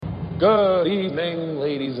Good evening,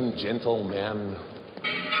 ladies and gentlemen.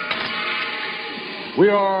 We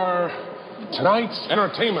are tonight's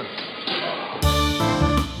entertainment.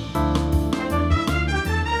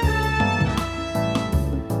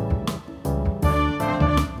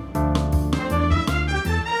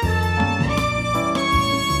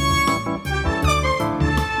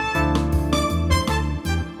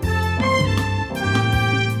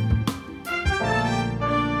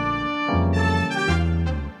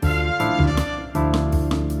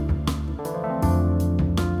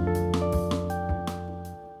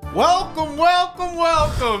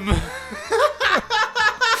 Welcome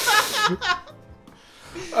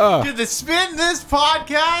to the Spin This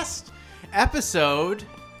Podcast episode.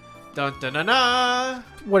 Dun dun dun dun.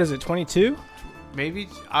 What is it, 22? Maybe.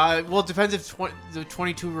 Well, it depends if the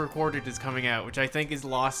 22 recorded is coming out, which I think is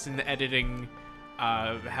lost in the editing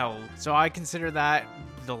hell. So I consider that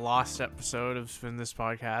the lost episode of Spin This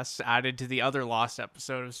Podcast, added to the other lost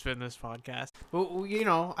episode of Spin This Podcast. Well, you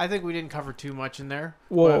know, I think we didn't cover too much in there.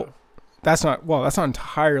 Well, that's not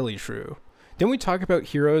entirely true. Didn't we talk about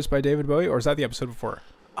Heroes by David Bowie, or is that the episode before?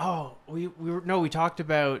 Oh, we talked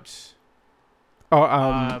about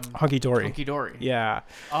Hunky Dory. Hunky Dory. Yeah.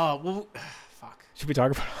 Oh, well, fuck. Should we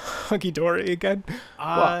talk about Hunky Dory again?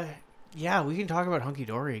 Yeah, we can talk about Hunky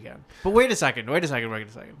Dory again. But wait a second.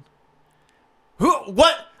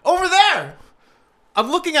 What? Over there!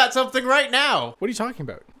 I'm looking at something right now. What are you talking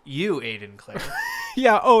about? You, Aiden Clare.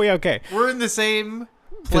 Yeah. Oh, yeah. Okay. We're in the same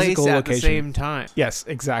place Physical at location. the same time. Yes,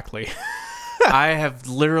 exactly. I have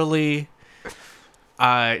literally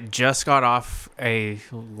just got off a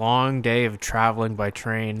long day of traveling by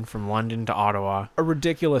train from London to Ottawa. A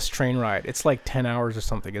ridiculous train ride. It's like 10 hours or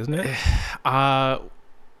something, isn't it?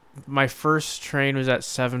 My first train was at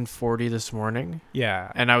 7:40 this morning.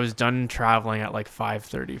 Yeah. And I was done traveling at like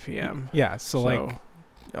 5:30 p.m. Yeah, so like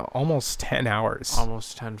almost 10 hours.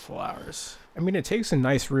 Almost 10 full hours. I mean, it takes a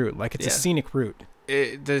nice route. Like, it's a scenic route.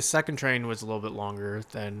 The second train was a little bit longer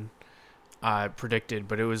than predicted,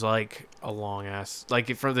 but it was like a long ass,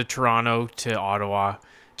 like from the Toronto to Ottawa,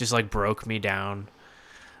 just like broke me down.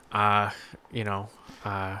 Like you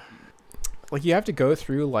have to go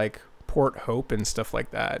through like Port Hope and stuff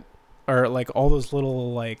like that, or like all those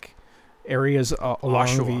little like areas along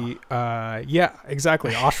Oshawa. Yeah,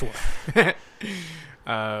 exactly, Oshawa.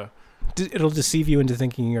 It'll deceive you into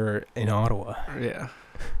thinking you're in Ottawa. Yeah.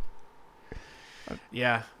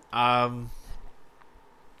 Yeah,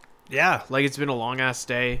 like it's been a long ass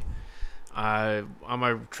day. On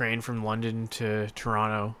my train from London to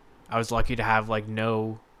Toronto, I was lucky to have like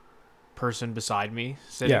no person beside me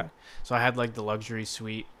sitting. Yeah. So I had like the luxury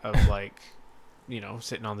suite of like, you know,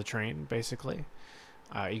 sitting on the train basically.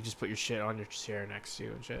 You just put your shit on your chair next to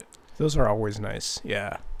you and shit. Those are always nice.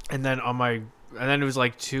 Yeah. And then it was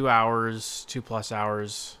like 2+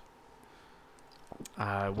 hours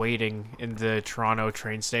waiting in the Toronto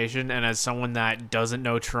train station. And as someone that doesn't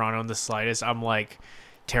know Toronto in the slightest, I'm like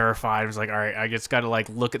terrified. I was like, all right, I just got to like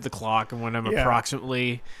look at the clock, and when I'm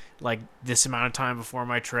approximately like this amount of time before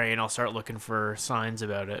my train, I'll start looking for signs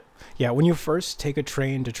about it. Yeah, when you first take a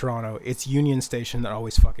train to Toronto, it's Union Station that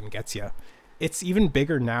always fucking gets you. It's even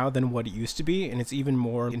bigger now than what it used to be, and it's even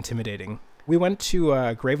more intimidating. We went to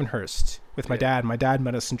Gravenhurst with my dad. My dad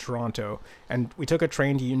met us in Toronto, and we took a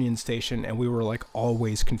train to Union Station, and we were like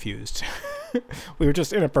always confused. We were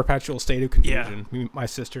just in a perpetual state of confusion, my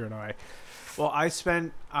sister and I. Well, I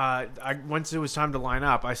spent, once it was time to line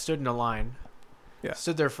up, I stood in a line. Yeah.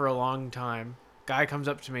 Stood there for a long time. Guy comes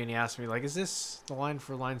up to me and he asks me, like, is this the line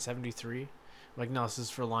for line 73? I'm like, no, this is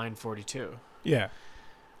for line 42. Yeah.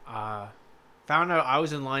 Found out I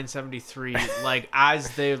was in line 73, like, as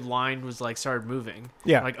the line was, like, started moving.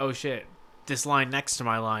 Yeah. I'm like, oh, shit. This line next to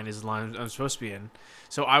my line is the line I'm supposed to be in.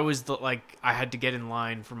 So I was, I had to get in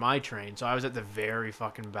line for my train. So I was at the very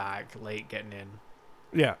fucking back, late getting in.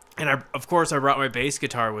 Yeah. And of course I brought my bass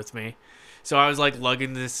guitar with me. So I was like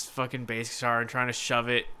lugging this fucking bass guitar and trying to shove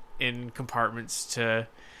it in compartments to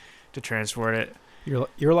transport it.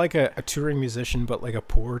 You're like a touring musician, but like a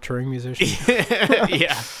poor touring musician.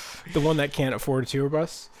 Yeah. The one that can't afford a tour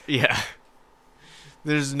bus. Yeah.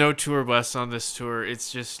 There's no tour bus on this tour.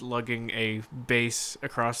 It's just lugging a bass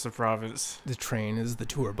across the province. The train is the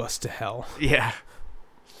tour bus to hell. Yeah.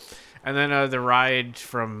 And then the ride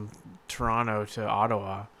from Toronto to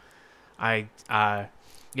Ottawa,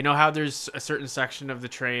 you know how there's a certain section of the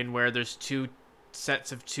train where there's two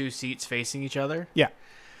sets of two seats facing each other? Yeah.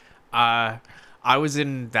 I was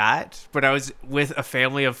in that, but I was with a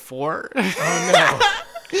family of 4. Oh, no.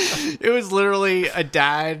 It was literally a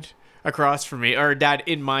dad across from me, or a dad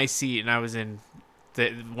in my seat, and I was in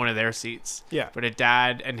one of their seats. Yeah. But a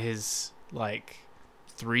dad and his like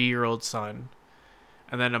 3-year-old son,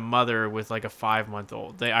 and then a mother with like a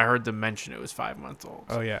 5-month-old. I heard them mention it was 5-month-old.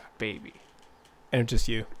 Oh yeah. Baby. And just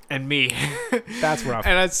you. And me. That's rough.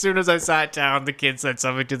 And as soon as I sat down, the kid said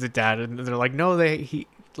something to the dad, and they're like, "No, he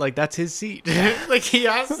like that's his seat. Like he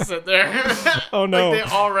has to sit there." Oh no. Like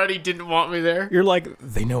they already didn't want me there. You're like,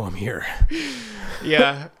 they know I'm here.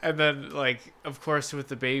 Yeah, and then like of course with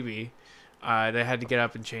the baby, they had to get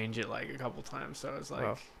up and change it like a couple times. So I was like,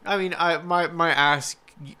 Wow. I mean, my ass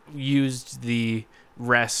used the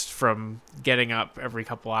rest from getting up every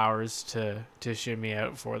couple hours to shimmy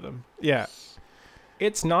out for them. Yeah.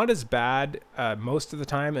 It's not as bad most of the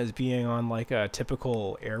time as being on like a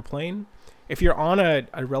typical airplane. If you're on a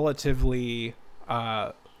relatively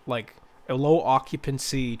like a low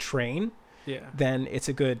occupancy train, Yeah. then it's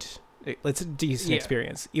a decent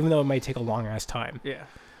experience, even though it might take a long ass time. Yeah.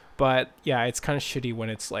 But yeah, it's kind of shitty when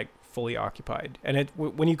it's like fully occupied. And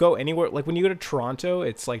when you go anywhere, like when you go to Toronto,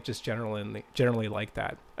 it's like just generally like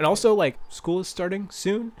that. And also like school is starting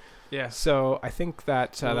soon. Yeah. So I think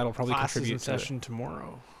that that'll probably Classes contribute in to session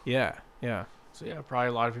tomorrow. Yeah. Yeah. So yeah, probably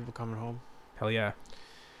a lot of people coming home. Hell yeah.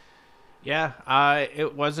 Yeah,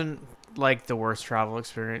 it wasn't like the worst travel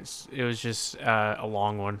experience. It was just a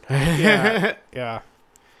long one. Yeah. Yeah.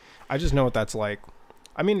 I just know what that's like.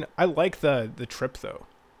 I mean, I like the trip though,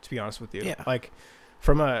 to be honest with you. Yeah. Like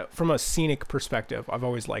from a scenic perspective, I've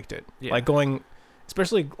always liked it. Yeah. Like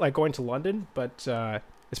especially like going to London, but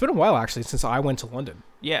it's been a while actually since I went to London.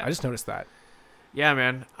 Yeah. I just noticed that. Yeah,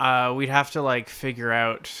 man. We'd have to like figure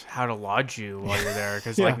out how to lodge you while you're there,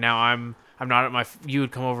 because Yeah. like now I'm not at you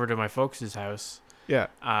would come over to my folks' house, Yeah.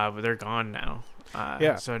 but they're gone now.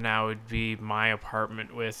 Yeah. So now it'd be my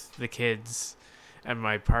apartment with the kids and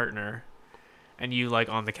my partner, and you like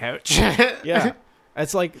on the couch. Yeah.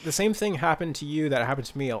 It's like the same thing happened to you that happened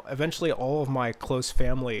to me. Eventually, all of my close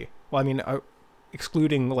family, well, I mean,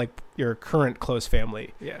 excluding like your current close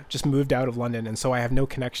family, Yeah. just moved out of London, and so I have no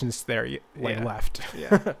connections there Yeah. left.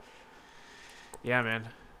 Yeah. Yeah,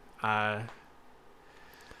 man.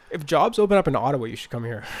 If jobs open up in Ottawa, you should come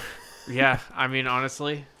here. Yeah, I mean,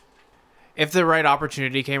 honestly, if the right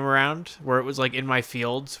opportunity came around where it was like in my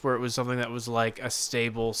fields, where it was something that was like a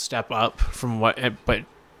stable step up from but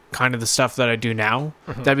kind of the stuff that I do now,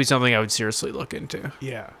 that'd be something I would seriously look into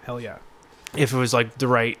Yeah, hell yeah. if it was like the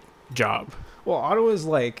right job. Well, Ottawa's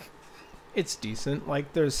like, it's decent.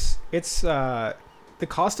 Like the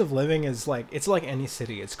cost of living is like, it's like any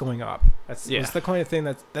city. It's going up. That's the kind of thing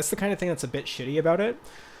that's the kind of thing that's a bit shitty about it.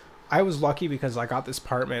 I was lucky because I got this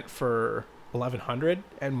apartment for $1,100,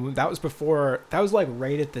 and that was like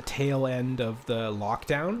right at the tail end of the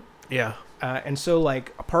lockdown. Yeah. And so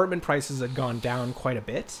like apartment prices had gone down quite a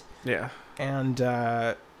bit. Yeah. And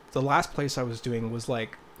the last place I was doing was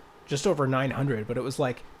like just over 900, but it was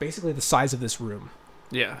like basically the size of this room.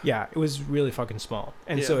 Yeah. Yeah, it was really fucking small,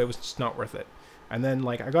 and so Yeah. it was just not worth it. And then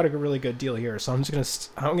like I got a really good deal here, so I'm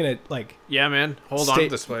gonna like Yeah, man. Hold on to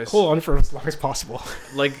this place. hold on for as long as possible.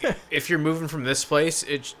 Like, if you're moving from this place,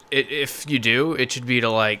 if you do, it should be to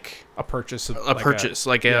like A purchase, of, a purchase,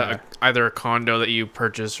 like yeah. either a condo that you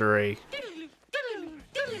purchase or a.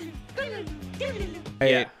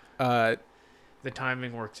 Yeah. The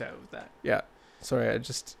timing works out with that. Yeah. Sorry,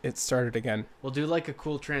 it started again. We'll do like a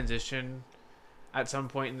cool transition at some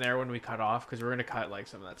point in there when we cut off, because we're gonna cut like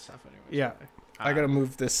some of that stuff anyway. Yeah. I gotta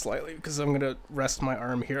move this slightly because I'm gonna rest my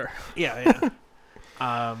arm here. Yeah.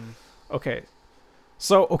 Okay.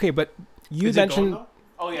 So but you Is it mentioned. going,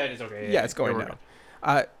 oh yeah, it is okay. Yeah, it's going we're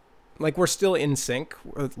now. Like we're still in sync.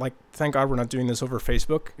 Like, thank God we're not doing this over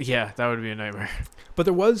Facebook. Yeah, that would be a nightmare. But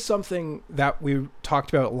there was something that we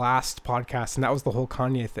talked about last podcast, and that was the whole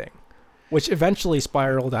Kanye thing, which eventually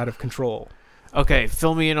spiraled out of control. Okay,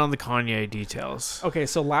 fill me in on the Kanye details. Okay,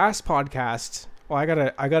 so last podcast, well,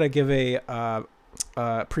 I gotta give a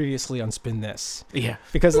previously on Spin This, Yeah.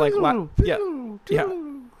 because like yeah.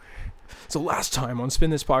 So last time on Spin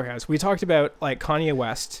This podcast, we talked about like Kanye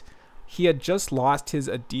West. He had just lost his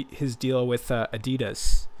deal with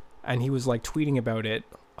Adidas, and he was like tweeting about it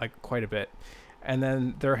like quite a bit. And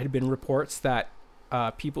then there had been reports that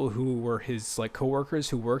people who were his like coworkers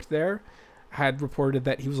who worked there had reported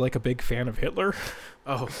that he was like a big fan of Hitler,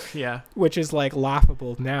 Oh yeah. which is like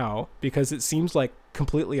laughable now because it seems like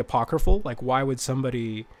completely apocryphal. Like, why would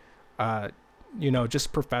somebody,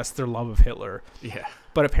 just profess their love of Hitler? Yeah.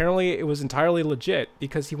 But apparently it was entirely legit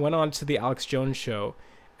because he went on to the Alex Jones show,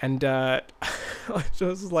 and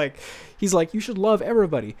just like he's like, you should love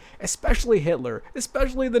everybody, especially Hitler,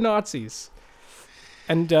 especially the Nazis.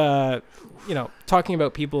 And talking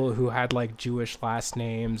about people who had like Jewish last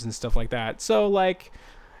names and stuff like that. So like,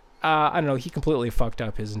 I don't know, he completely fucked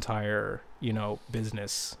up his entire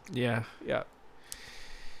business. Yeah. Yeah.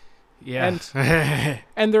 Yeah.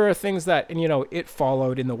 And there are things that, and it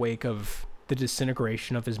followed in the wake of the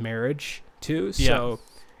disintegration of his marriage too. So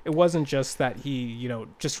it wasn't just that he,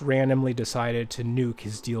 just randomly decided to nuke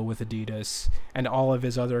his deal with Adidas and all of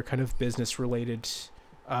his other kind of business related,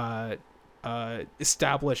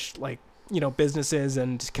 established like, businesses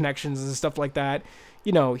and connections and stuff like that.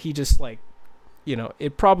 He just like,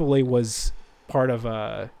 it probably was part of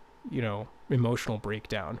a, emotional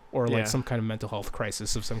breakdown or like some kind of mental health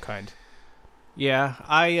crisis of some kind.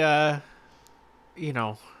 Yeah,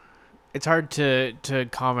 it's hard to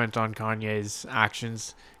comment on Kanye's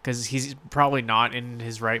actions because he's probably not in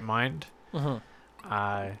his right mind.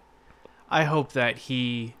 I hope that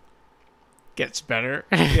he gets better.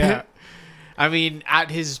 Yeah. I mean,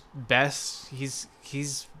 at his best,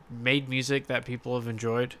 he's made music that people have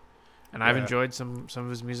enjoyed, and I've enjoyed some of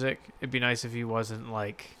his music. It'd be nice if he wasn't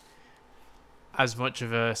like as much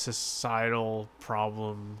of a societal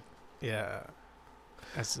problem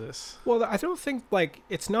as this. Well, I don't think like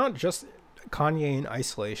it's not just Kanye in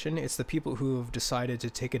isolation. It's the people who have decided to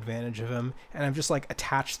take advantage of him and have just like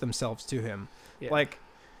attached themselves to him. Like,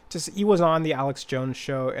 just he was on the Alex Jones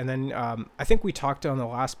show, and then I think we talked on the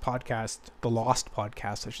last podcast, the Lost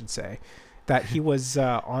podcast, I should say, that he was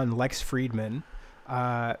on Lex Friedman.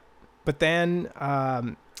 But then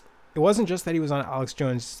it wasn't just that he was on Alex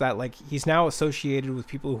Jones, it's that like he's now associated with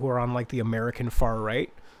people who are on like the American far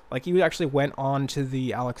right. Like he actually went on to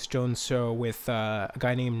the Alex Jones show with a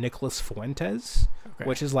guy named Nicholas Fuentes,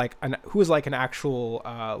 which is like who is like an actual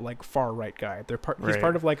like far right guy. He's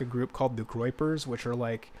part of like a group called the Groypers, which are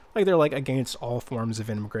like they're like against all forms of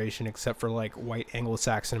immigration except for like white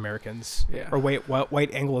Anglo-Saxon Americans or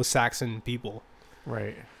white Anglo-Saxon people.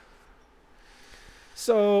 Right.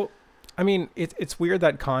 So, I mean, it's weird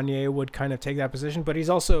that Kanye would kind of take that position, but he's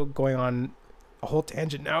also going on a whole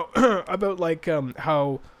tangent now about like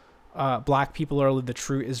how black people are the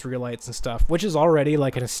true Israelites and stuff, which is already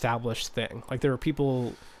like an established thing. Like there are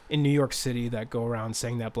people in New York City that go around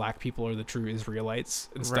saying that black people are the true Israelites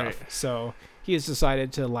and stuff. Right. So he has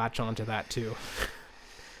decided to latch onto that too.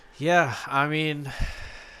 Yeah, I mean,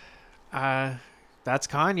 that's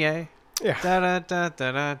Kanye. Yeah. Da da da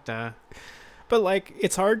da da da. But like,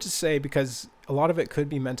 it's hard to say because a lot of it could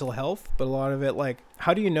be mental health, but a lot of it, like,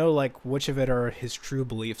 how do you know, like, which of it are his true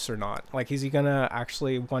beliefs or not? Like, is he gonna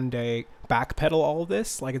actually one day backpedal all of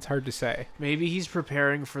this? Like, it's hard to say. Maybe he's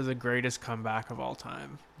preparing for the greatest comeback of all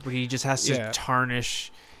time, but he just has to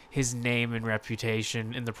tarnish his name and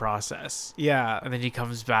reputation in the process. Yeah. And then he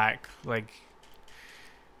comes back, like,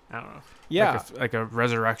 I don't know. Yeah. Like a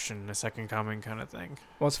resurrection, a second coming kind of thing.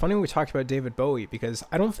 Well, it's funny we talked about David Bowie because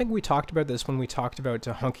I don't think we talked about this when we talked about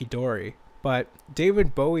Hunky Dory. But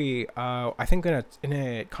David Bowie, I think in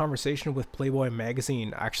a conversation with Playboy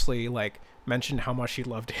magazine, actually like mentioned how much he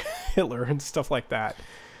loved Hitler and stuff like that.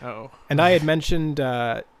 Oh. And I had mentioned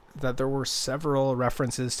that there were several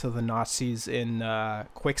references to the Nazis in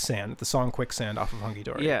Quicksand, the song Quicksand off of Hunky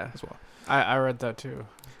Dory. Yeah, as well. I read that too.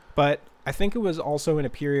 But I think it was also in a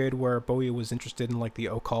period where Bowie was interested in like the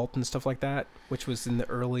occult and stuff like that, which was in the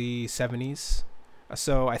early 70s.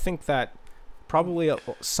 So I think that probably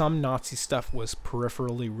some Nazi stuff was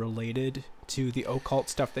peripherally related to the occult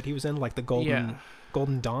stuff that he was in, like the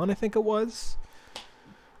Golden Dawn, I think it was.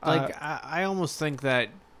 Like, I almost think that,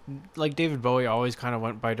 like, David Bowie always kind of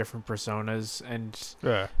went by different personas,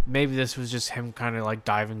 and maybe this was just him kind of, like,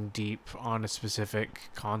 diving deep on a specific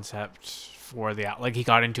concept for like, he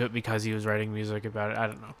got into it because he was writing music about it. I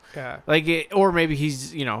don't know. Yeah. Like, or maybe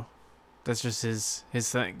he's, that's just his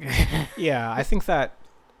thing. Yeah, I think that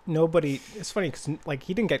it's funny because like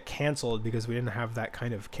he didn't get canceled because we didn't have that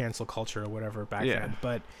kind of cancel culture or whatever back then,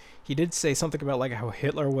 but he did say something about like how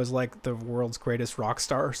Hitler was like the world's greatest rock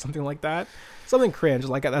star or something like that, something cringe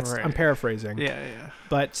like that's I'm paraphrasing.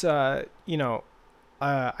 But I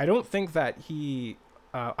don't think that he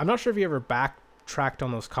I'm not sure if he ever backtracked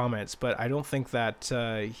on those comments, but I don't think that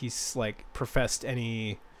he's like professed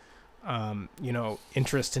any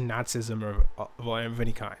interest in Nazism or of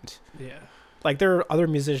any kind. Like, there are other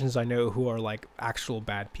musicians I know who are, like, actual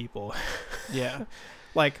bad people. Yeah.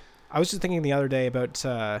 Like, I was just thinking the other day about,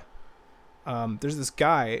 there's this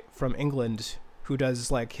guy from England who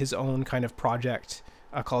does, like, his own kind of project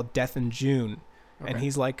called Death in June. Okay. And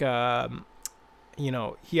he's, like,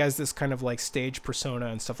 he has this kind of, like, stage persona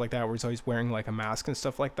and stuff like that where he's always wearing, like, a mask and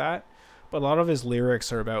stuff like that. But a lot of his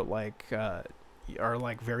lyrics are about, like,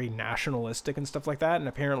 very nationalistic and stuff like that. And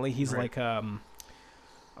apparently he's, like,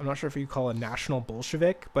 I'm not sure if you call it National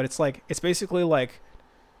Bolshevik, but it's basically like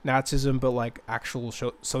Nazism, but like actual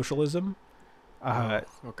socialism.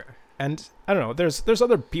 Okay. And I don't know. There's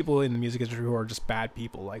other people in the music industry who are just bad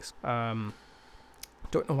people. Like, don't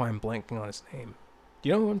know why I'm blanking on his name. Do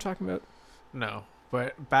you know who I'm talking about? No,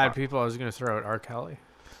 but bad people. I was gonna throw out R. Kelly.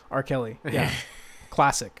 R. Kelly. Yeah,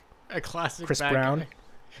 classic. A classic. Chris bad Brown. guy.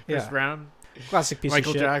 Chris Yeah, Brown. classic piece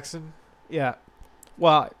Michael of shit. Jackson. Yeah.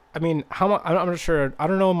 Well, I mean, how much? I'm not sure. I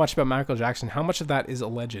don't know much about Michael Jackson. How much of that is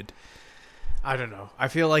alleged? I don't know. I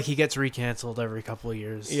feel like he gets recanceled every couple of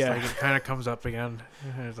years. Yeah. Like it kind of comes up again.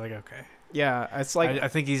 It's like, okay. Yeah, it's like I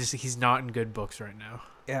think he's not in good books right now.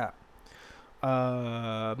 yeah.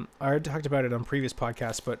 I already talked about it on previous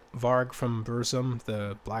podcasts, but Varg from Burzum,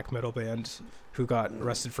 the black metal band, who got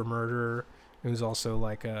arrested for murder, who's also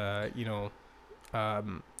like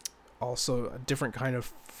also a different kind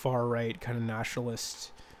of far right kind of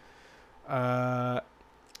nationalist. Who am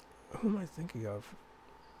I thinking of?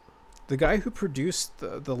 The guy who produced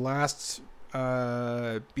the last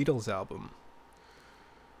Beatles album.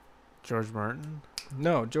 George Martin.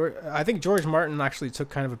 No, I think George Martin actually took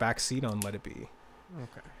kind of a back seat on Let It Be.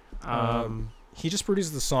 Okay. He just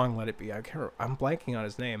produced the song Let It Be. I'm blanking on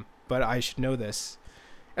his name, but I should know this.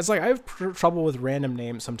 It's like I have trouble with random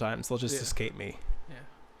names sometimes. They'll just escape me.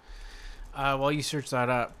 While you search that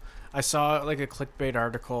up, I saw like a clickbait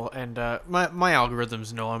article, and my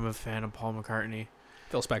algorithms know I'm a fan of Paul McCartney.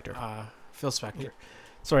 Phil Spector. Phil Spector.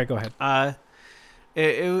 Sorry, go ahead.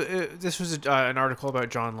 This was an article about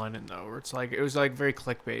John Lennon though, where it was very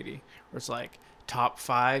clickbaity. Where it's like top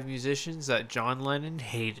 5 musicians that John Lennon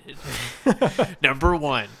hated. Number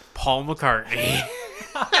 1, Paul McCartney.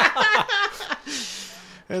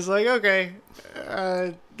 It's like, okay,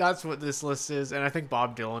 that's what this list is, and I think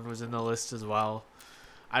Bob Dylan was in the list as well.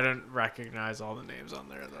 I don't recognize all the names on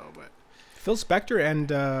there though, but Phil Spector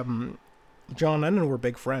and John Lennon were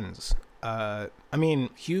big friends. I mean,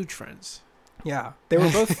 huge friends. Yeah, they were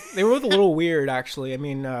both a little weird actually. I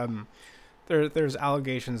mean, there's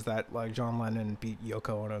allegations that like John Lennon beat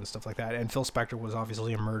Yoko Ono and stuff like that, and Phil Spector was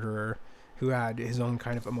obviously a murderer who had his own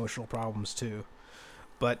kind of emotional problems too.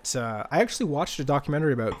 But I actually watched a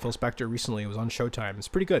documentary about Phil Spector recently. It was on Showtime. It's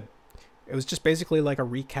pretty good. It was just basically like a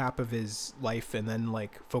recap of his life and then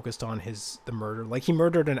like focused on the murder. Like he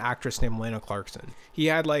murdered an actress named Lana Clarkson. He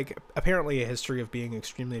had like apparently a history of being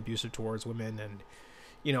extremely abusive towards women, and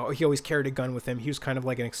he always carried a gun with him. He was kind of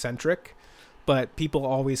like an eccentric, but people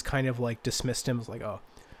always kind of like dismissed him as like, oh,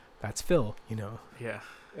 that's Phil, Yeah.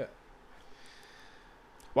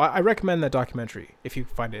 Well, I recommend that documentary if you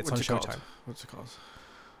find it. It's What's on it Showtime. called? What's it called?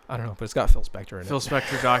 I don't know, but it's got Phil Spector in Phil it.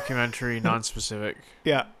 Spector documentary, non-specific.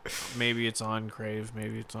 Yeah. Maybe it's on Crave.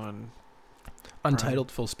 Maybe it's on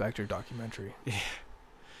Untitled Phil Spector documentary.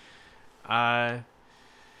 Yeah,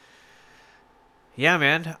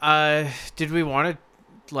 man. Did we want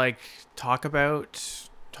to like talk about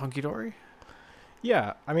Hunky Dory?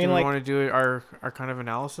 Yeah, I Do mean, we like, want to do our kind of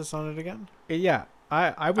analysis on it again? yeah,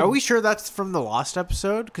 I would. Are we sure that's from the lost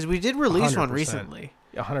episode? Because we did release one 100%. recently.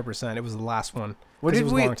 100%. It was the last one. What 'Cause it did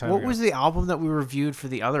was a we? long time What ago. was the album that we reviewed for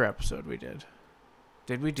the other episode we did?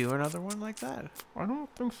 Did we do another one like that? I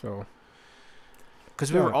don't think so.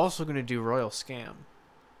 Because we were Yeah. also going to do Royal Scam.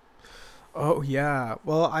 Oh yeah.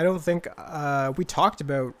 Well, I don't think we talked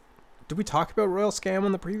about. Did we talk about Royal Scam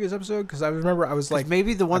on the previous episode? Because I remember I was Like like,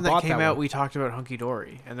 maybe the one I that bought came that out, one. we talked about Hunky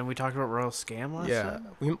Dory, and then we talked about Royal Scam last yeah,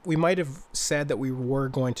 time. we might have said that we were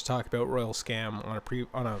going to talk about Royal Scam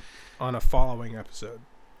on a following episode.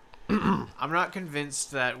 I'm not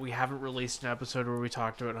convinced that we haven't released an episode where we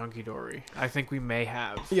talked about Hunky Dory. I think we may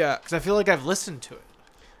have. Yeah, Because I feel like I've listened to it.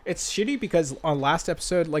 it's shitty because on last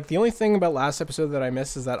episode, like the only thing about last episode that I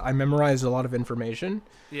missed is that I memorized a lot of information,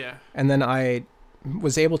 Yeah. and then I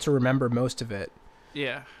was able to remember most of it.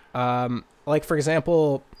 Yeah. Like for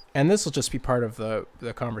example, and this will just be part of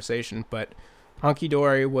the conversation, but Hunky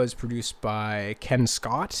Dory was produced by Ken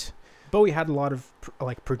Scott. Bowie had a lot of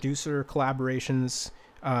like producer collaborations.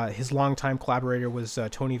 His longtime collaborator was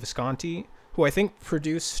Tony Visconti, who I think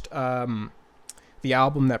produced the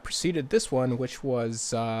album that preceded this one, which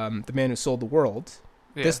was The Man Who Sold the World.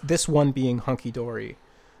 Yeah. This one being Hunky Dory.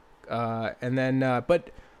 And then,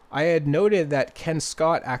 but I had noted that Ken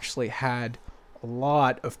Scott actually had a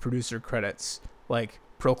lot of producer credits, like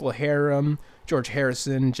Procol Harum, George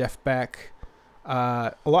Harrison, Jeff Beck.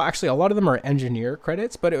 A lot of them are engineer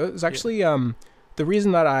credits, but it was actually the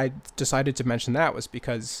reason that I decided to mention that was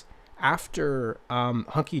because after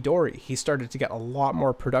Hunky Dory, he started to get a lot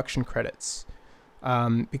more production credits,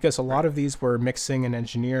 because a lot of these were mixing and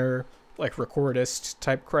engineer, like recordist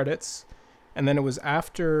type credits. And then it was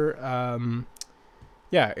after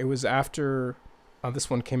Yeah, it was after this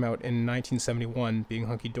one came out in 1971, being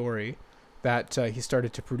Hunky Dory, that he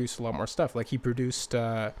started to produce a lot more stuff. Like he produced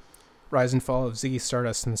Rise and Fall of Ziggy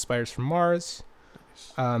Stardust and the Spiders from Mars.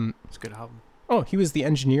 It's a good album. Oh, he was the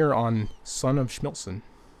engineer on Son of Schmilsson,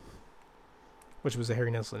 which was a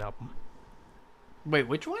Harry Nilsson album. Wait,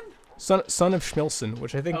 which one? Son of Schmilsson,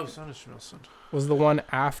 which I think Son of Schmilsson. was the one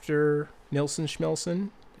after Nilsson Schmilsson.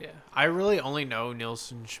 Yeah. I really only know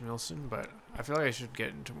Nilsson Schmilsson, but I feel like I should get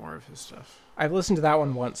into more of his stuff. I've listened to that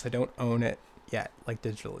one once. I don't own it yet, like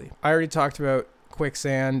digitally. I already talked about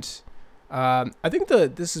Quicksand. I think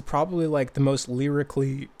this is probably like the most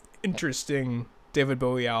lyrically interesting David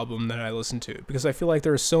Bowie album that I listened to, because I feel like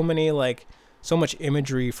there are so much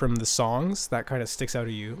imagery from the songs that kind of sticks out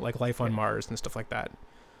of you, like Life on Mars and stuff like that.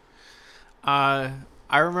 I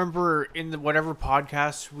remember in whatever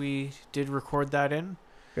podcast we did record that in.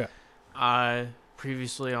 Yeah.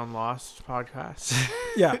 Previously on Lost podcast.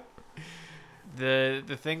 Yeah.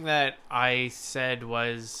 The thing that I said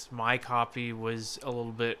was my copy was a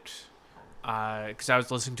little bit, because I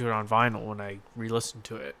was listening to it on vinyl when I re-listened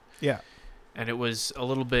to it. Yeah. And it was a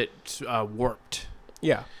little bit warped.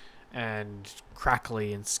 Yeah. And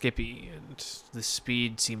crackly and skippy, and the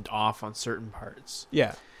speed seemed off on certain parts.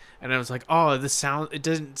 Yeah. And I was like, oh, it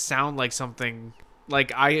doesn't sound like something,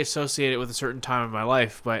 like I associate it with a certain time in my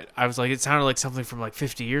life, but I was like, it sounded like something from like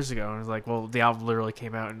 50 years ago. And I was like, well, the album literally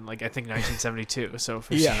came out in like, I think 1972. So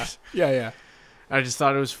 50 years. Yeah. I just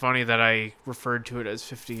thought it was funny that I referred to it as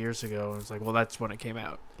 50 years ago. I was like, well, that's when it came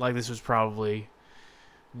out. Like, this was probably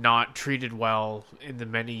not treated well in the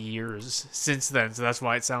many years since then. So that's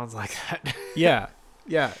why it sounds like that. Yeah.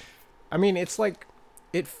 I mean, it's like,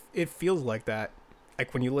 it feels like that.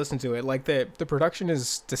 Like when you listen to it, like the production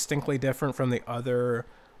is distinctly different from the other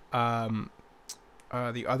ones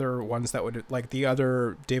that would, like the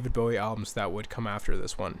other David Bowie albums that would come after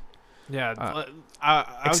this one. Yeah,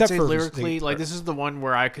 I would say lyrically, like this is the one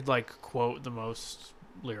where I could like quote the most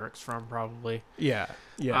lyrics from, probably. Yeah.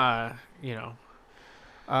 You know.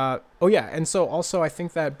 Oh yeah, and so also I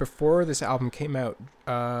think that before this album came out,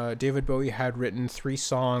 David Bowie had written 3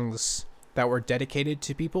 songs that were dedicated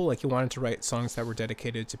to people. Like he wanted to write songs that were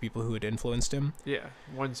dedicated to people who had influenced him. Yeah,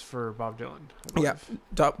 one's for Bob Dylan. Yeah,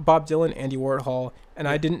 Bob Dylan, Andy Warhol, and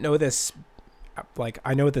I didn't know this. Like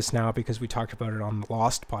I know this now because we talked about it on the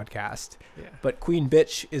Lost podcast. Yeah. But Queen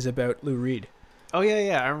Bitch is about Lou Reed. Oh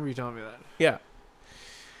yeah, I remember you telling me that. Yeah.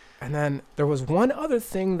 And then there was one other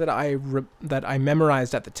thing that I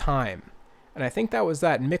memorized at the time, and I think that was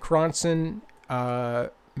that Mick Ronson,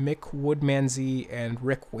 Mick Woodmansey, and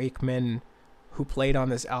Rick Wakeman, who played on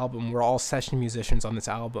this album, were all session musicians on this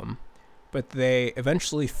album, but they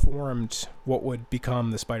eventually formed what would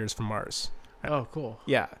become the Spiders from Mars. Oh, cool.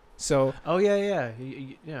 Yeah. So. Oh yeah.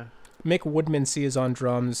 Mick Woodmansey is on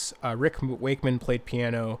drums. Rick Wakeman played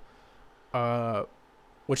piano,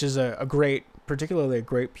 which is particularly a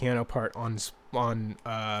great piano part on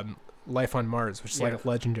Life on Mars, which is like a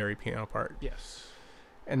legendary piano part. Yes.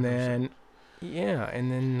 And then,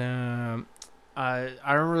 I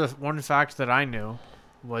remember the one fact that I knew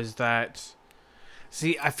was that.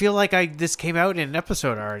 See, I feel like this came out in an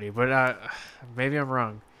episode already, but maybe I'm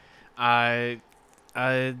wrong. That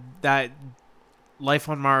Life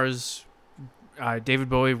on Mars, David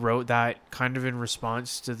Bowie wrote that kind of in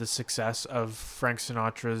response to the success of Frank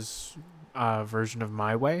Sinatra's version of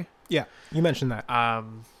My Way. Yeah, you mentioned that.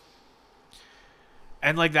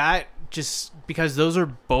 And like that, just because those are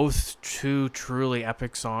both 2 truly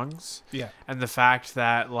epic songs. Yeah. And the fact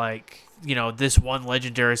that, like, you know, this one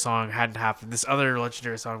legendary song hadn't happened, this other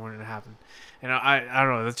legendary song wouldn't happen. And I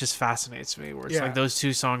don't know, that just fascinates me, where it's like those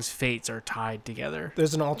 2 songs' fates are tied together.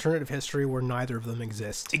 There's an alternative history where neither of them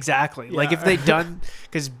exist. Exactly. Yeah. Like if they'd done,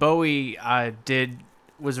 because Bowie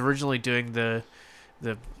was originally doing the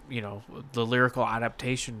lyrical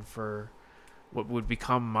adaptation for what would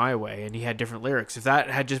become My Way, and he had different lyrics. If that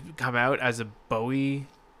had just come out as a Bowie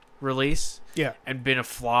release, and been a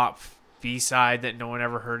flop B-side that no one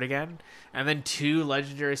ever heard again, and then 2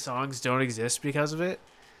 legendary songs don't exist because of it,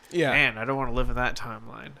 man, I don't want to live in that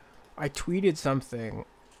timeline. I tweeted something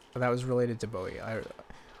that was related to Bowie.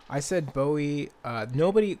 I said Bowie,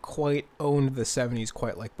 nobody quite owned the 70s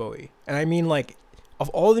quite like Bowie. And I mean, like, of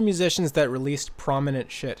all the musicians that released prominent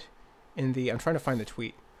shit I'm trying to find the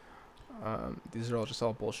tweet. These are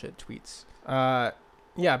all bullshit tweets.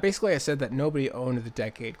 Basically I said that nobody owned the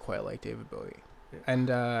decade quite like David Bowie. Yeah.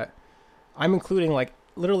 And I'm including, like,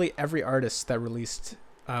 literally every artist that released,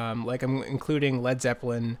 like, I'm including Led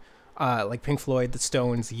Zeppelin, like Pink Floyd, The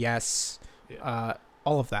Stones, Yes,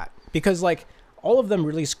 all of that. Because, like, all of them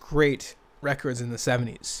released great records in the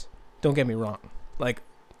 70s. Don't get me wrong. like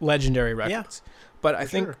legendary records. But I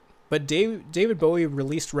think, sure. but David Bowie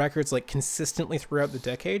released records like consistently throughout the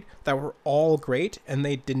decade that were all great, and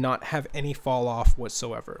they did not have any fall off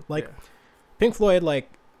whatsoever. Like Pink Floyd, like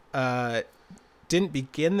didn't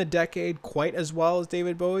begin the decade quite as well as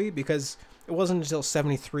David Bowie, because it wasn't until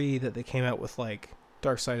 73 that they came out with like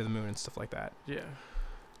Dark Side of the Moon and stuff like that. Yeah.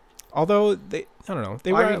 Although I don't know,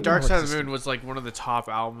 they Well, were. I mean, Dark more Side of the consistent. Moon was like one of the top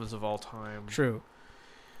albums of all time. True.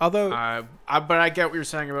 Although, But I get what you're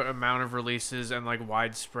saying about amount of releases and like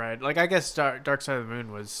widespread. Like I guess Dark Side of the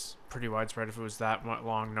Moon was pretty widespread if it was that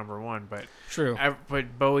long number one. But true.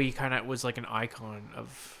 But Bowie kind of was like an icon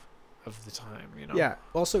of the time, you know. Yeah.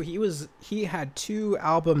 Also, he had 2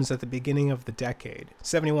 albums at the beginning of the decade,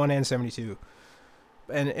 71 and 72,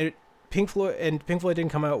 and Pink Floyd didn't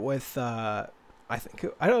come out with. I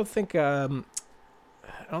don't think Dark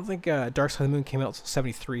Side of the Moon came out until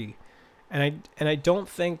 73. And I don't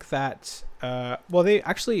think that they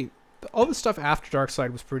actually, all the stuff after Dark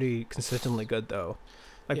Side was pretty consistently good though.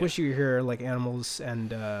 Like Wish You Were Here, like Animals, and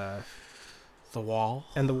The Wall.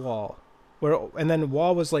 And The Wall. And then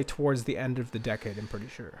Wall was like towards the end of the decade, I'm pretty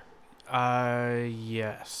sure.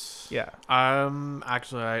 Yes. Yeah.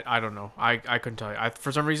 Actually, I don't know. I couldn't tell you.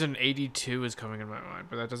 For some reason 82 is coming in my mind,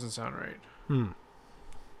 but that doesn't sound right.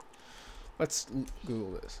 Let's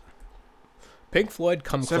Google this. Pink Floyd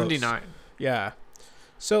come 79. close. Yeah.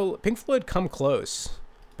 So Pink Floyd come close,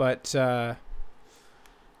 but yeah.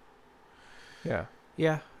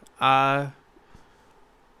 Yeah. I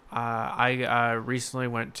recently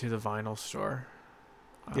went to the vinyl store.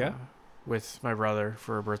 With my brother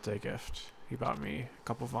for a birthday gift. He bought me a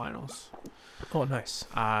couple vinyls. Oh, nice.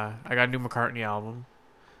 I got a new McCartney album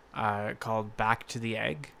called Back to the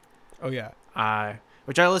Egg. Oh yeah.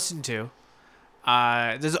 Which I listened to.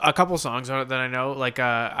 There's a couple songs on it that I know. Like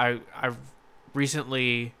I've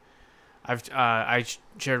recently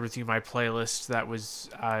shared with you my playlist that was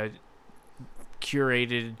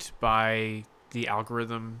curated by the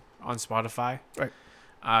algorithm on Spotify. Right.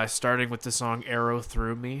 Starting with the song "Arrow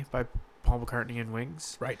Through Me" by Paul McCartney and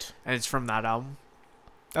Wings. Right. And it's from that album.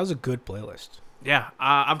 That was a good playlist. Yeah,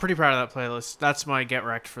 I'm pretty proud of that playlist. That's my Get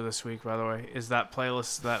Wrecked for this week, by the way, is that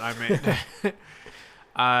playlist that I made.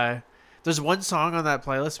 There's one song on that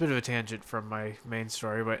playlist, a bit of a tangent from my main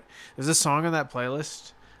story, but there's a song on that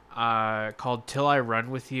playlist called "Till I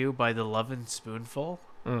Run With You" by The Lovin' Spoonful,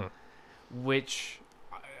 which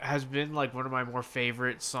has been like one of my more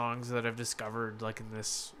favorite songs that I've discovered like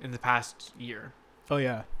in the past year. Oh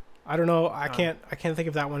yeah. I don't know. I can't think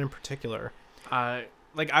of that one in particular.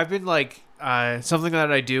 Like I've been like something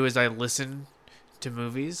that I do is I listen to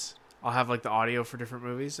movies. I'll have like the audio for different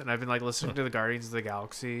movies, and I've been like listening to the Guardians of the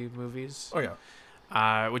Galaxy movies. Oh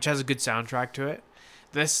yeah. Which has a good soundtrack to it.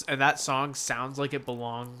 That song sounds like it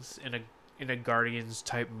belongs in a Guardians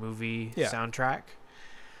type movie soundtrack.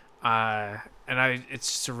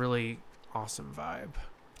 It's just a really awesome vibe.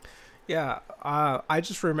 Yeah, I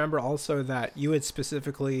just remember also that you had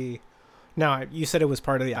specifically. Now you said it was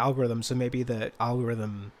part of the algorithm, so maybe the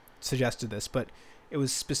algorithm suggested this, but it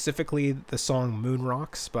was specifically the song "Moon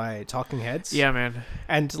Rocks" by Talking Heads. Yeah, man.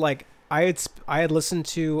 And like I had listened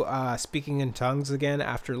to "Speaking in Tongues" again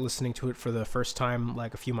after listening to it for the first time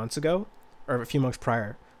like a few months ago, or a few months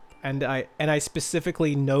prior, and I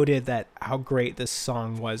specifically noted that how great this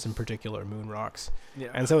song was in particular, "Moon Rocks." Yeah.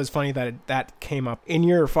 And so it's funny that that came up in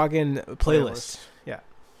your fucking playlist. Yeah.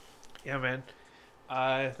 Yeah, man.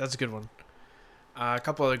 That's a good one. A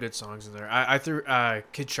couple other good songs in there. I threw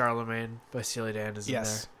Kid Charlemagne by Steely Dan is in there.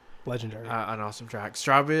 Yes. Legendary. An awesome track.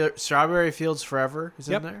 Strawberry Fields Forever is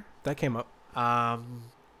in there. That came up. A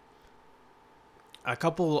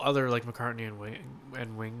couple other like McCartney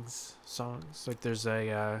and Wings songs. Like there's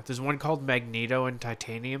one called Magneto and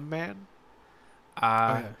Titanium Man.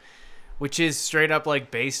 Which is straight up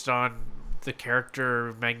like based on the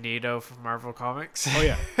character Magneto from Marvel Comics. Oh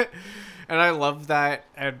yeah. And I love that,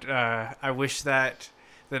 and I wish that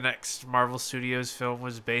the next Marvel Studios film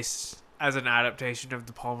was based as an adaptation of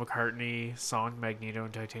the Paul McCartney song Magneto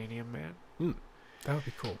and Titanium Man. That would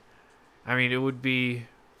be cool. I mean, it would be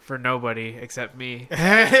for nobody except me.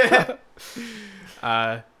 Yeah,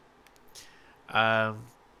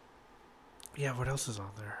 what else is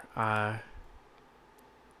on there?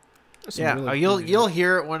 You'll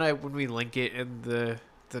hear it when we link it in the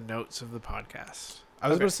notes of the podcast. I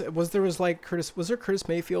was going to say, was there Curtis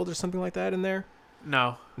Mayfield or something like that in there?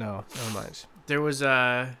 No, never mind. There was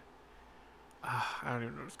I don't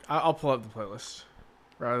even know. I'll pull up the playlist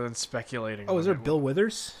rather than speculating. Oh, is there Bill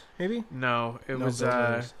Withers? Maybe. No, it was Bill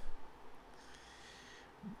Withers.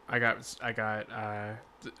 I got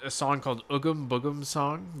a song called Oogum Boogum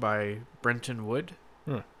Song by Brenton Wood.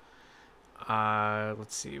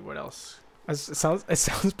 Let's see what else. It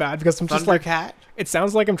sounds bad because I'm just like, Thundercat. it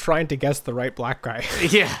sounds like I'm trying to guess the right black guy.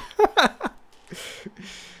 Yeah.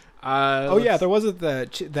 Oh yeah, there was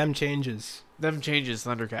Them Changes. Them Changes,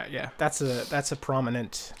 Thundercat. Yeah. That's a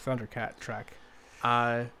prominent Thundercat track.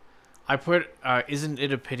 I put Isn't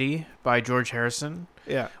It a Pity by George Harrison,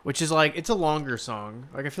 Yeah, which is like, it's a longer song.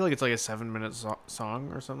 Like, I feel like it's like a 7-minute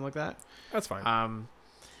song or something like that. that's fine.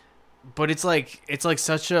 But it's like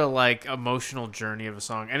such a like emotional journey of a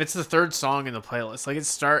song, and it's the third song in the playlist. Like,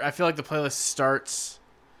 I feel like the playlist starts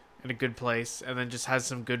in a good place and then just has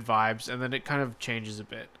some good vibes, and then it kind of changes a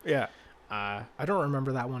bit. Yeah. I I don't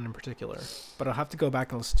remember that one in particular, but I'll have to go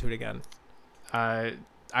back and listen to it again.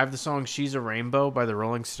 have the song She's a Rainbow by the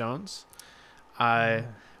Rolling Stones,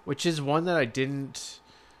 which is one that I didn't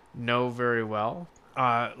know very well.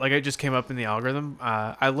 Like, it just came up in the algorithm.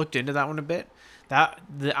 I looked into that one a bit.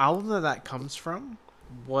 The album that comes from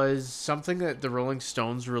was something that the Rolling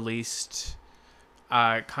Stones released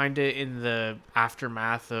kind of in the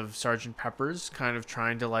aftermath of Sgt. Pepper's, kind of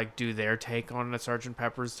trying to like do their take on a Sgt.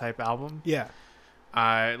 Pepper's type album. Yeah.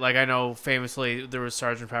 Like, I know famously there was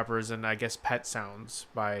Sgt. Pepper's and I guess Pet Sounds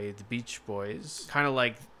by the Beach Boys, kind of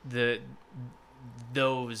like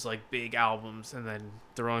those like big albums, and then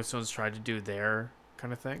the Rolling Stones tried to do their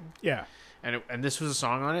kind of thing. Yeah. And this was a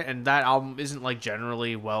song on it, and that album isn't like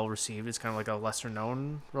generally well received. It's kind of like a lesser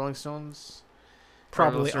known Rolling Stones,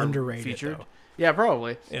 Probably lesser underrated featured. though. Yeah,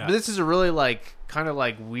 probably. Yeah. But this is a really like kind of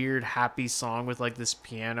like weird happy song with like this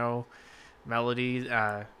piano melody,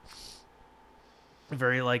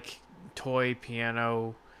 very like toy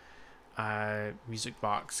piano, music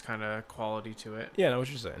box kind of quality to it. Yeah, I know what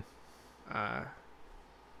you're saying.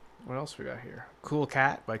 What else we got here? Cool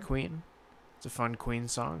Cat by Queen. It's a fun Queen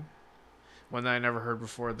song. One that I never heard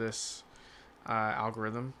before this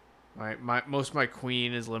algorithm. Most of my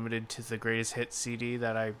Queen is limited to the greatest hits CD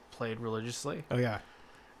that I played religiously. Oh yeah.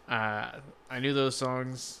 I knew those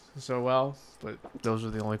songs so well, but those were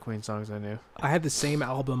the only Queen songs I knew. I had the same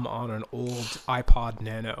album on an old iPod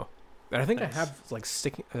Nano that I think Nice. I have like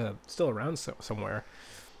still around somewhere.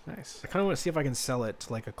 Nice. I kind of want to see if I can sell it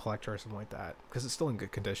to like a collector or something like that because it's still in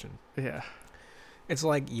good condition. Yeah. It's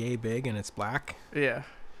like yay big and it's black. Yeah.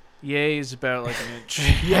 Yay is about like an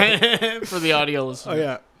inch. For the audio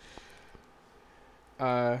listener.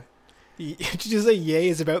 Did you say yay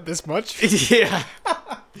is about this much? Yeah.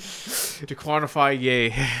 To quantify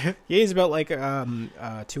yay. Yay is about like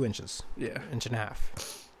 2 inches, Yeah. inch and a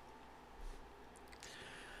half.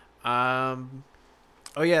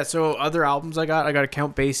 Oh yeah, so other albums I got a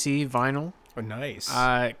Count Basie vinyl. Oh, nice.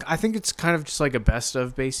 I think it's kind of just like a best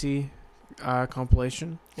of Basie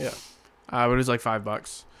compilation. Yeah. But it was like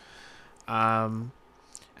 $5. And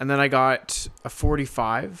then I got a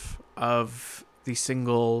 45 of the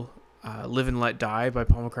single Live and Let Die by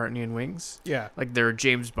Paul McCartney and Wings. Yeah. Like their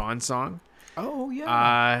James Bond song. Oh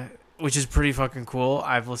yeah. Which is pretty fucking cool.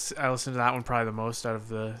 I listened to that one probably the most out of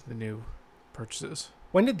the new purchases.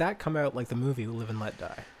 When did that come out? Like the movie Live and Let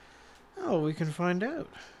Die. Oh, we can find out.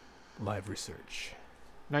 Live research.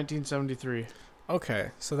 1973. Okay,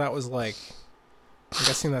 so that was like, I'm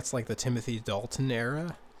guessing that's like the Timothy Dalton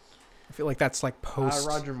era. I feel like that's like post.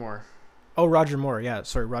 Roger Moore. Oh, Roger Moore. Yeah,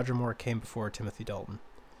 sorry, Roger Moore came before Timothy Dalton.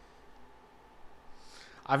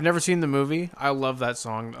 I've never seen the movie. I love that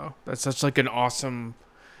song though. That's such like an awesome.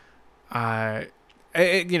 I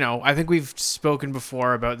think we've spoken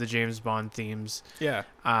before about the James Bond themes. Yeah.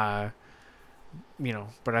 But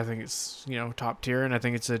I think it's top tier, and I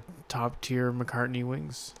think it's a top tier McCartney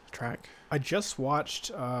Wings track. I just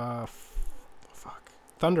watched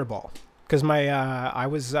Thunderball because I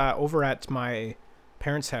was over at my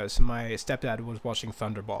parents' house and my stepdad was watching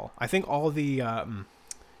Thunderball. I think all the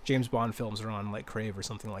James Bond films are on like Crave or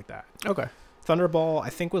something like that. Okay. Thunderball, I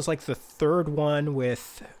think, was like the third one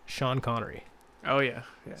with Sean Connery. Oh yeah.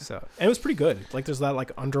 So, and it was pretty good. Like there's that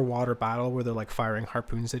like underwater battle where they're like firing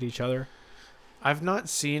harpoons at each other. I've not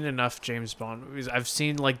seen enough James Bond movies. I've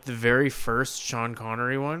seen like the very first Sean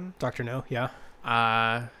Connery one. Dr. No, yeah.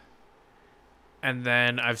 And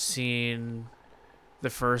then I've seen the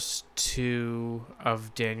first 2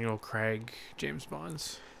 of Daniel Craig James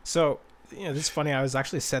Bonds. So, this is funny. I was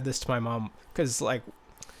actually said this to my mom because like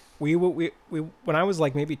we when I was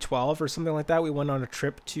like maybe 12 or something like that, we went on a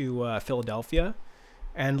trip to Philadelphia,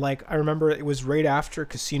 and like I remember it was right after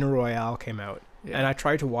Casino Royale came out, and I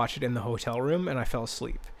tried to watch it in the hotel room and I fell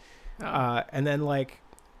asleep. And then like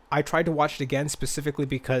I tried to watch it again specifically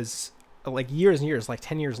because like years and years, like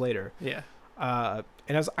 10 years later, And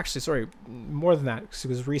I was actually, sorry, more than that, because it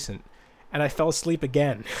was recent. And I fell asleep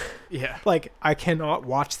again. Yeah. Like, I cannot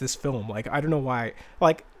watch this film. Like, I don't know why.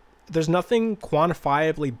 Like, there's nothing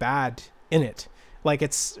quantifiably bad in it. Like,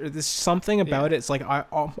 there's something about it. It's like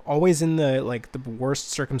I'm always in the worst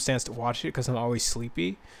circumstance to watch it because I'm always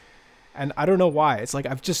sleepy. And I don't know why. It's like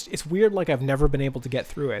it's weird. Like, I've never been able to get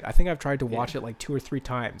through it. I think I've tried to watch it like 2 or 3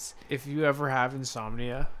 times. If you ever have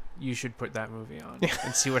insomnia, you should put that movie on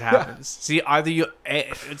and see what happens. See,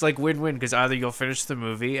 it's like win-win, because either you'll finish the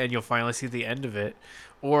movie and you'll finally see the end of it,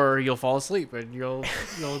 or you'll fall asleep and you'll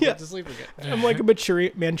get to sleep again. I'm like a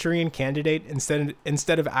Manchurian Candidate.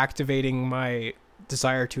 Instead of activating my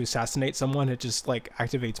desire to assassinate someone, it just like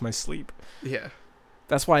activates my sleep. Yeah.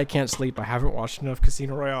 That's why I can't sleep. I haven't watched enough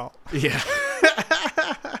Casino Royale. Yeah.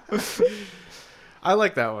 I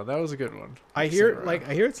like that one. That was a good one. I hear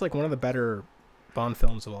it's like one of the better Bond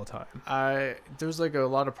films of all time. There's like a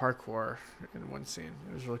lot of parkour in one scene.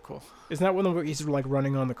 It was really cool. Isn't that one where he's like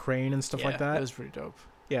running on the crane and stuff like that? It was pretty dope.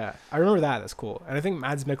 Yeah, I remember that. That's cool. And I think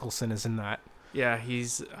Mads Mikkelsen is in that. Yeah,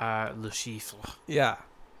 he's Le Chiffre. Yeah,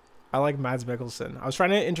 I like Mads Mikkelsen. I was trying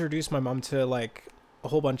to introduce my mom to like a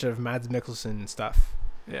whole bunch of Mads Mikkelsen stuff.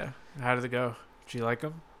 Yeah. How did it go? Did you like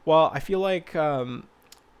him? Well, I feel like I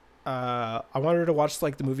wanted her to watch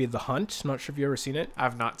like the movie The Hunt. Not sure if you ever seen it.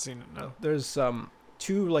 I've not seen it, no. There's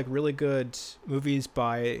 2 like really good movies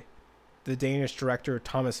by the Danish director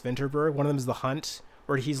Thomas Vinterberg. One of them is The Hunt,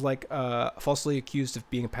 where he's like falsely accused of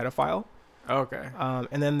being a pedophile. Okay.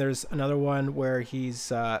 And then there's another one where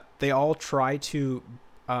he's they all try to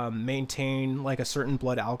maintain like a certain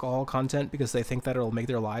blood alcohol content because they think that it'll make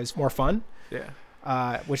their lives more fun. Yeah.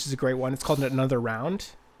 Which is a great one. It's called Another Round.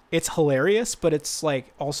 It's hilarious, but it's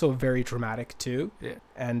like also very dramatic too. Yeah.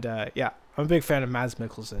 And yeah, I'm a big fan of Mads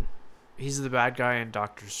Mikkelsen. He's the bad guy in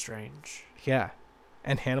Doctor Strange. Yeah.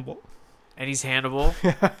 And Hannibal. And he's Hannibal.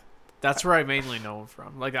 That's where I mainly know him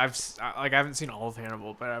from. Like I haven't seen all of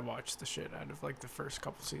Hannibal, but I watched the shit out of like the first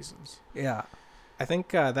couple seasons. Yeah. I think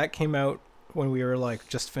that came out when we were like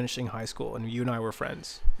just finishing high school and you and I were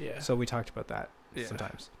friends. Yeah. So we talked about that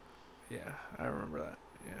sometimes. Yeah, I remember that.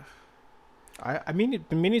 Yeah. I mean,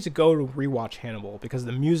 been meaning to go to rewatch Hannibal because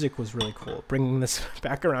the music was really cool. Bringing this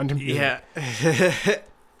back around to music. Yeah. The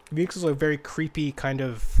music was like very creepy, kind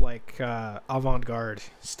of like avant-garde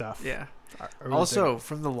stuff. Yeah. I really Also, dig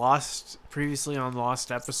from the previously on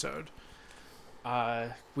Lost episode,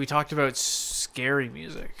 we talked about scary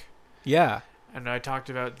music. it. Yeah. And I talked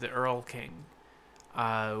about the Earl King,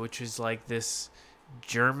 which is like this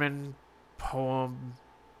German poem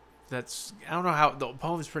that's, I don't know how, the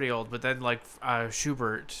poem's pretty old, but then like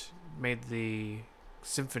Schubert made the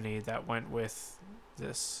symphony that went with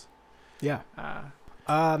this. Yeah.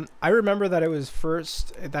 I remember that it was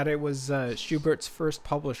Schubert's first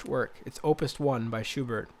published work. It's Opus 1 by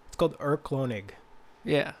Schubert. It's called Erklönig.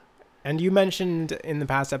 Yeah. And you mentioned in the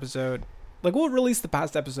past episode, like we'll release the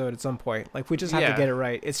past episode at some point. Like we just have to get it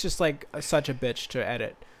right. It's just like such a bitch to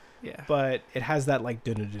edit. Yeah. But it has that like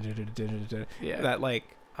that like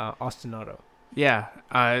ostinato. Yeah.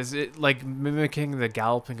 Is it like mimicking the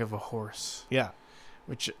galloping of a horse? Yeah.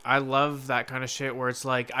 Which I love that kind of shit where it's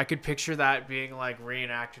like I could picture that being like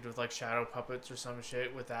reenacted with like shadow puppets or some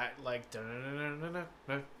shit with that like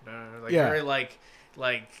like very like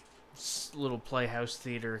little playhouse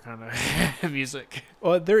theater kind of music.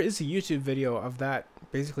 Well, there is a YouTube video of that,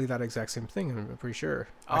 basically that exact same thing. I'm pretty sure.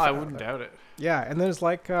 I wouldn't doubt it. Yeah, and there's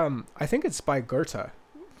like I think it's by Goethe,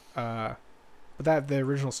 but that the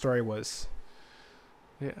original story was.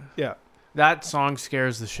 Yeah. That song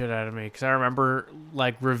scares the shit out of me because I remember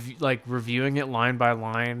like reviewing it line by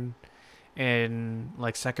line in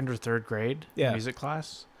like 2nd or 3rd grade music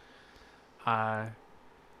class, and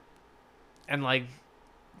like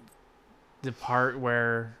the part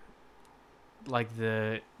where like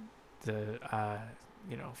the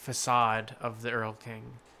facade of the Earl King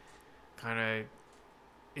kind of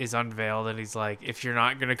is unveiled and he's like, if you're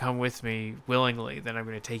not gonna come with me willingly, then I'm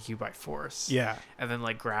gonna take you by force. Yeah. And then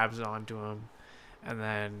like grabs onto him, and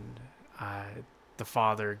then the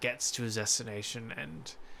father gets to his destination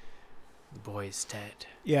and the boy is dead.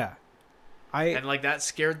 Yeah. And like that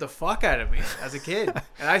scared the fuck out of me as a kid.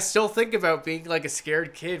 And I still think about being like a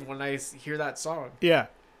scared kid when I hear that song. Yeah.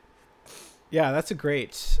 Yeah, that's a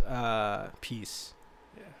great piece.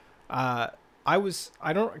 Yeah. I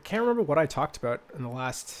can't remember what I talked about in the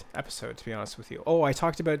last episode, to be honest with you. Oh, I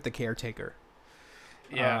talked about The Caretaker.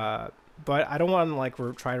 Yeah. But I don't want to like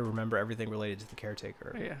try to remember everything related to The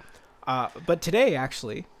Caretaker. Yeah. But today,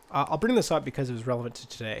 actually, I'll bring this up because it was relevant to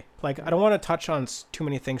today. Like, I don't want to touch on too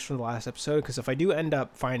many things from the last episode because if I do end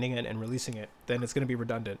up finding it and releasing it, then it's going to be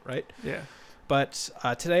redundant, right? Yeah. But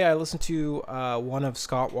today I listened to one of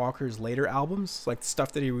Scott Walker's later albums, like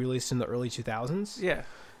stuff that he released in the early 2000s. Yeah.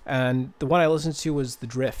 And the one I listened to was The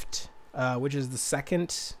Drift, which is the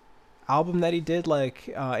second album that he did like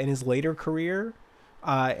in his later career.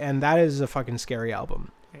 And that is a fucking scary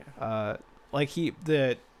album. Yeah.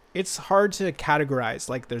 It's hard to categorize.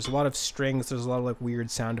 Like there's a lot of strings, there's a lot of like weird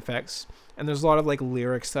sound effects, and there's a lot of like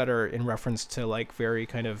lyrics that are in reference to like very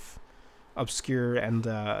kind of obscure and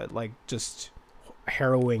like just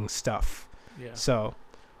harrowing stuff. Yeah. So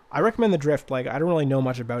I recommend The Drift. Like I don't really know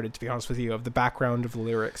much about it, to be honest with you, of the background of the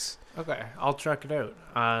lyrics. Okay, I'll check it out.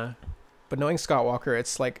 But knowing Scott Walker,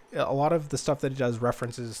 it's like a lot of the stuff that he does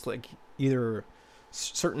references like either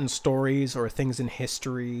certain stories or things in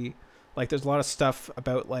history. Like there's a lot of stuff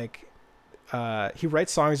about like he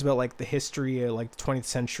writes songs about like the history, like 20th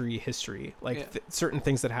century history, like certain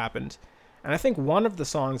things that happened. And I think one of the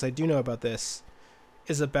songs I do know about this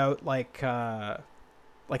is about like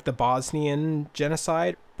the Bosnian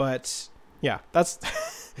genocide. But yeah, that's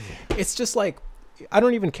it's just like I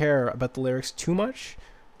don't even care about the lyrics too much.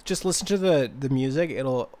 Just listen to the music;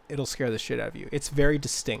 it'll scare the shit out of you. It's very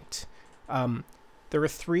distinct. There were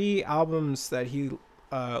 3 albums that he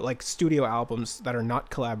like studio albums that are not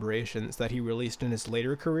collaborations that he released in his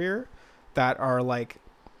later career that are like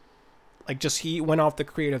just he went off the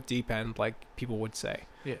creative deep end, like people would say.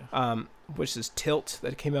 Yeah. Which is Tilt,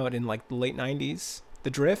 that came out in like the late 90s, The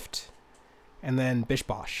Drift, and then Bish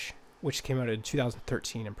Bosh, which came out in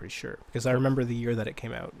 2013, I'm pretty sure, because I remember the year that it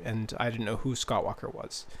came out and I didn't know who Scott Walker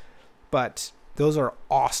was. But those are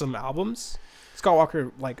awesome albums. Scott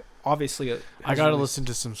Walker, like, obviously I gotta listen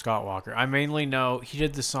to some Scott Walker. I mainly know he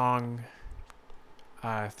did the song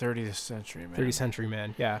 30th Century Man. 30th Century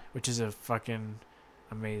Man, yeah. Which is a fucking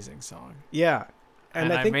amazing song. Yeah.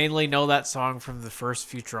 And I mainly know that song from the first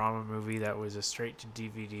Futurama movie that was a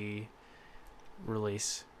straight-to-DVD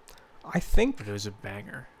release. I think... But it was a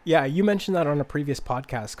banger. Yeah, you mentioned that on a previous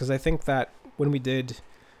podcast, because I think that when we did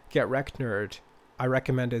Get Wrecked Nerd, I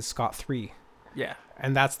recommended Scott 3. Yeah.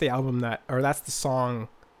 And that's the album that's the song,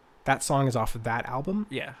 that song is off of that album.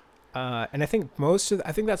 Yeah. And I think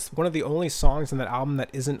I think that's one of the only songs in that album that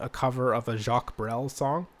isn't a cover of a Jacques Brel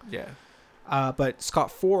song. Yeah. But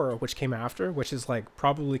Scott 4, which came after, which is like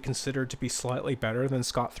probably considered to be slightly better than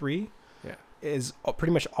Scott 3, yeah, is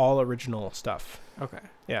pretty much all original stuff. Okay.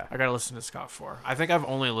 Yeah. I gotta listen to Scott 4. I think I've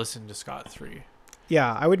only listened to Scott 3.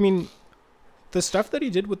 Yeah, I would mean the stuff that he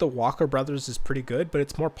did with the Walker Brothers is pretty good, but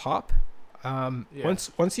it's more pop.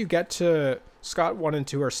 Once you get to Scott 1 and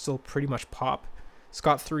 2 are still pretty much pop.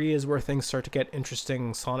 Scott 3 is where things start to get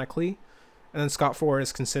interesting sonically. And then Scott 4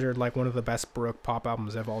 is considered like one of the best Baroque pop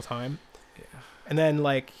albums of all time. Yeah. And then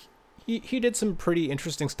like he did some pretty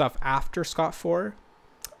interesting stuff after Scott 4.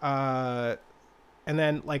 And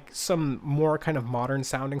then like some more kind of modern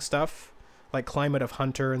sounding stuff, like Climate of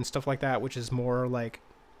Hunter and stuff like that, which is more like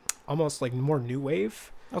almost like more new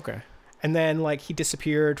wave. Okay. And then like he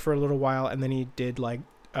disappeared for a little while, and then he did like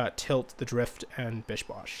Tilt, The Drift, and Bish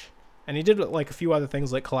Bosh. And he did like a few other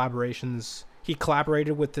things like collaborations. He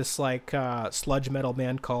collaborated with this like sludge metal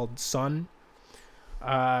band called Sun.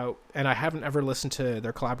 And I haven't ever listened to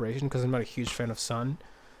their collaboration because I'm not a huge fan of Sun.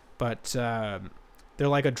 But they're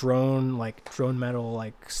like a drone metal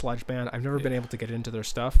like sludge band. I've never been able to get into their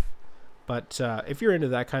stuff. But if you're into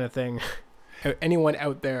that kind of thing, anyone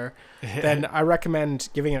out there, then I recommend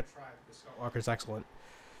giving it a try. Scott Walker's excellent.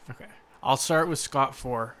 Okay. I'll start with Scott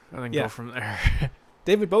 4 and then go from there.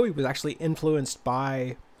 David Bowie was actually influenced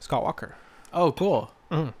by Scott Walker. Oh, cool.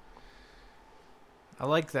 Mm-hmm. I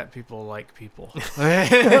like that people like people.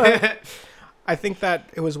 I think that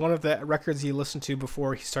it was one of the records he listened to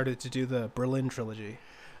before he started to do the Berlin trilogy.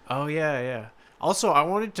 Oh, yeah. Also, I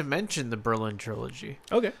wanted to mention the Berlin trilogy.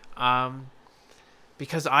 Okay.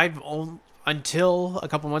 Because until a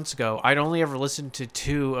couple months ago, I'd only ever listened to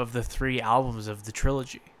 2 of the 3 albums of the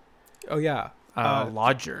trilogy. Oh, yeah.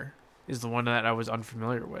 Lodger is the one that I was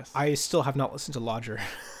unfamiliar with. I still have not listened to Lodger.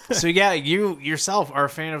 So, yeah, you yourself are a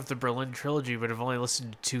fan of the Berlin trilogy, but have only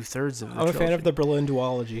listened to 2/3 of the trilogy. I'm a fan of the Berlin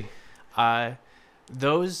duology.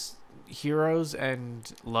 Those Heroes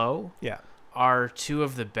and Low are 2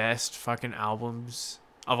 of the best fucking albums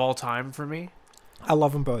of all time for me. I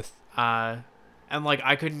love them both. And, like,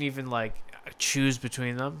 I couldn't even, like, choose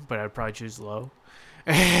between them, but I'd probably choose Low.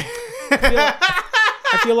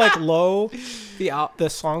 I feel like Low, the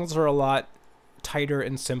songs are a lot tighter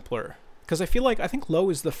and simpler. Because I think Low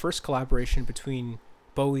is the first collaboration between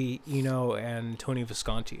Bowie, Eno, and Tony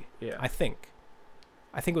Visconti. Yeah. I think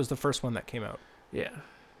it was the first one that came out. Yeah.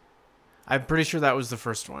 I'm pretty sure that was the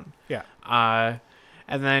first one. Yeah.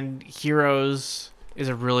 And then Heroes is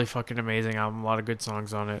a really fucking amazing album. A lot of good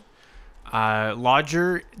songs on it.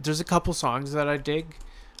 Lodger, there's a couple songs that I dig.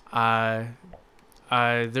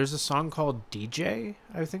 There's a song called DJ,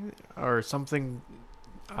 I think, or something.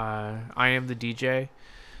 I Am the DJ.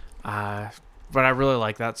 But I really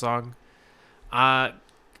like that song.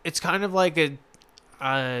 It's kind of like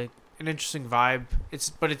an interesting vibe.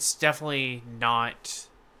 But it's definitely not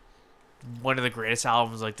one of the greatest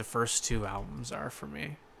albums like the first two albums are for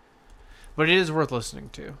me. But it is worth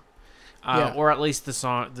listening to. Or at least the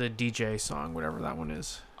DJ song, whatever that one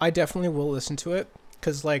is. I definitely will listen to it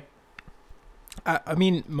because, like, I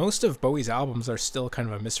mean, most of Bowie's albums are still kind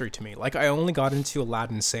of a mystery to me. Like, I only got into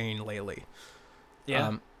Aladdin Sane lately.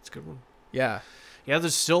 Yeah, it's a good one. Yeah. Yeah,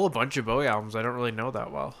 there's still a bunch of Bowie albums I don't really know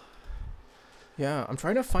that well. Yeah, I'm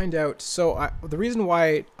trying to find out. So the reason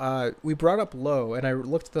why we brought up Low, and I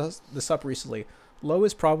looked this up recently, Low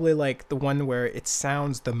is probably like the one where it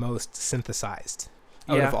sounds the most synthesized.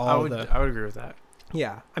 I would agree with that.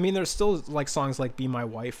 Yeah, I mean, there's still like songs like Be My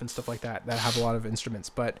Wife and stuff like that have a lot of instruments,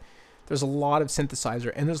 but there's a lot of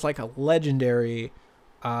synthesizer, and there's like a legendary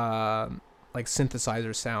like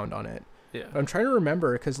synthesizer sound on it. Yeah. But I'm trying to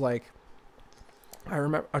remember because like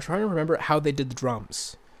I'm trying to remember how they did the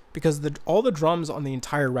drums, because all the drums on the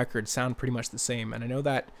entire record sound pretty much the same, and I know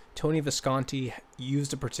that Tony Visconti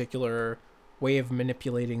used a particular way of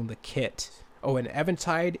manipulating the kit. Oh, an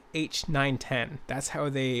Eventide H910. That's how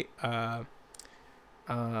they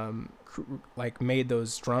like made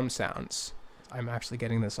those drum sounds. I'm actually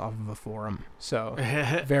getting this off of a forum, so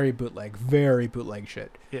very bootleg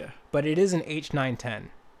shit. Yeah, but it is an H910,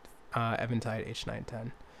 Eventide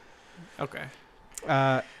H910. Okay.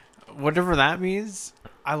 Whatever that means,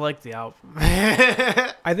 I like the album.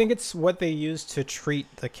 I think it's what they use to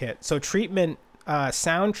treat the kit. So treatment,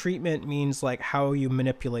 sound treatment means like how you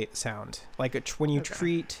manipulate sound. Like when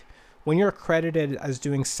you're credited as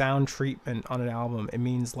doing sound treatment on an album, it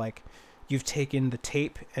means like you've taken the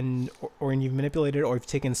tape or you've manipulated, or you've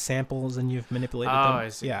taken samples and you've manipulated them. I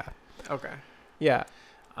see. Yeah. Okay. Yeah.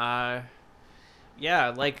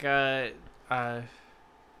 Yeah, like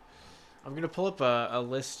I'm gonna pull up a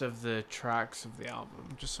list of the tracks of the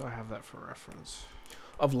album just so I have that for reference.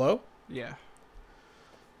 Of Low? Yeah.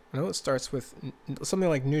 I know it starts with something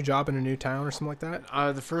like New Job in a New Town or something like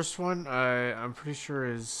that. The first one I'm pretty sure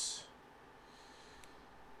is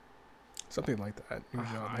something like that. New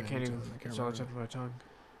Job I can't even. It's on the tip of my tongue.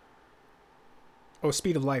 Oh,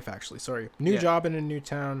 Speed of Life, actually. Sorry. New Job in a New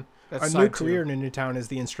Town. That's A New Career in a New Town is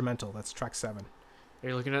the instrumental. That's track 7. Are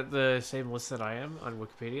you looking at the same list that I am on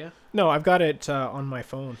Wikipedia? No, I've got it on my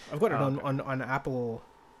phone. I've got it on Apple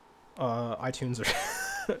iTunes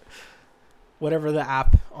or whatever the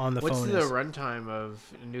app on the phone is. What's the runtime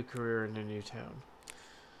of A New Career in a New Town?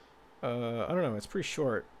 I don't know. It's pretty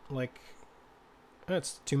short. Like,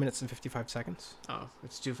 it's 2 minutes and 55 seconds. Oh,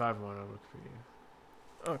 it's 251 on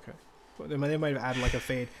Wikipedia. Okay. Well, they might have added like a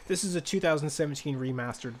fade. This is a 2017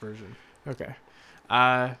 remastered version. Okay.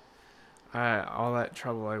 All that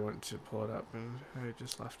trouble I went to pull it up and I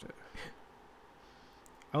just left it.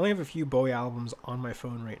 I only have a few Bowie albums on my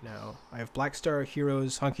phone right now. I have Black Star,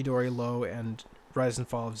 Heroes, Hunky Dory, Low, and Rise and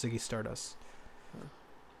Fall of Ziggy Stardust.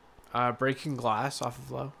 Breaking Glass off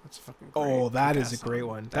of Low. That's fucking great. Oh, that is a great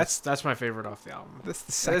one. That's my favorite off the album. That's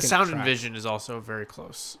the second Sound track. and Vision is also a very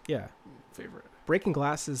close. Yeah. Favorite. Breaking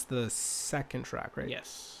Glass is the second track, right?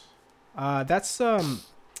 Yes. That's the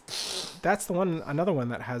one. Another one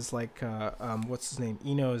that has like what's his name?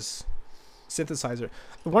 Eno's synthesizer.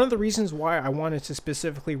 One of the reasons why I wanted to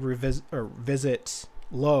specifically visit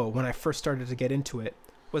Low when I first started to get into it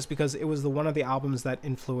was because it was one of the albums that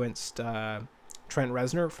influenced Trent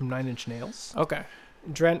Reznor from Nine Inch Nails. Okay.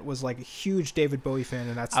 Trent was like a huge David Bowie fan,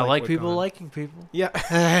 and that's I like people liking people.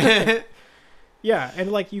 Yeah. Yeah,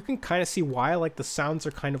 and like you can kind of see why, like the sounds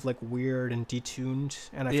are kind of like weird and detuned,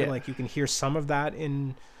 and I feel like you can hear some of that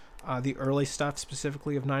in the early stuff,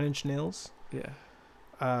 specifically of Nine Inch Nails. Yeah.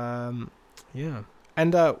 Yeah.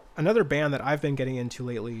 And another band that I've been getting into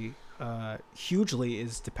lately, hugely,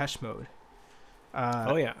 is Depeche Mode.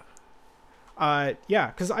 Oh yeah. Yeah,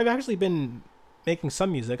 because I've actually been making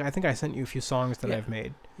some music. I think I sent you a few songs that I've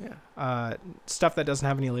made. Yeah. Stuff that doesn't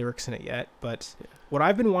have any lyrics in it yet, but what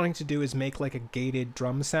I've been wanting to do is make like a gated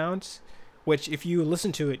drum sound, which if you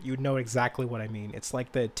listen to it, you'd know exactly what I mean. It's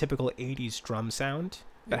like the typical 80s drum sound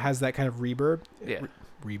that has that kind of reverb. Yeah.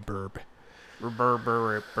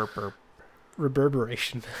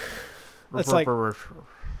 Reverberation. It's like,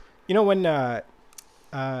 you know when on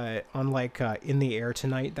like In the Air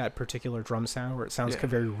Tonight, that particular drum sound where it sounds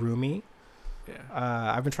very roomy.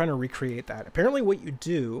 Yeah. I've been trying to recreate that. Apparently what you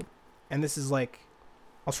do, and this is like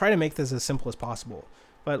I'll try to make this as simple as possible,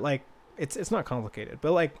 but like it's not complicated.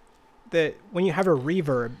 But like when you have a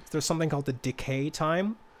reverb, there's something called the decay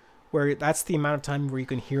time, where that's the amount of time where you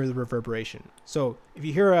can hear the reverberation. So if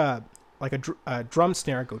you hear a drum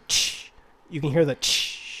snare go, you can hear the.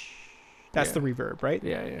 That's the reverb, right?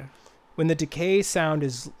 Yeah. When the decay sound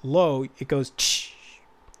is low, it goes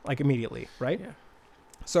like immediately, right? Yeah.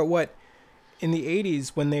 So what in the 80s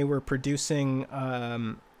when they were producing,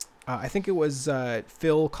 I think it was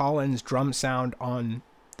Phil Collins' drum sound on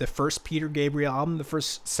the first Peter Gabriel album, the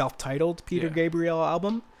first self-titled Peter Gabriel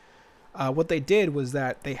album, what they did was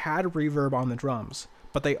that they had reverb on the drums,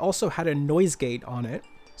 but they also had a noise gate on it.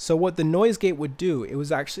 So what the noise gate would do, it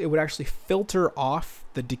would actually filter off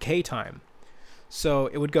the decay time. So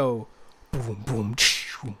it would go boom, boom,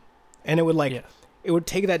 and it would it would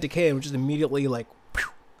take that decay and would just immediately like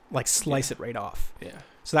slice it right off. Yeah.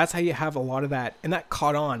 So that's how you have a lot of that, and that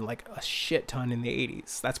caught on like a shit ton in the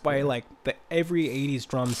 80s. That's why like every 80s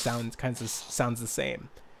drum sounds the same.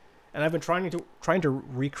 And I've been trying to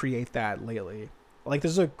recreate that lately. Like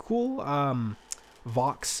there's a cool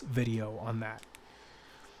Vox video on that.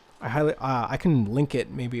 I can link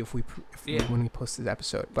it maybe when we post this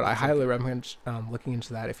episode. But I highly recommend looking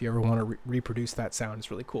into that if you ever want to reproduce that sound.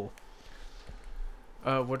 It's really cool.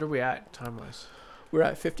 What are we at time wise? We're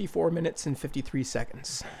at 54 minutes and 53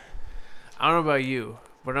 seconds. I don't know about you,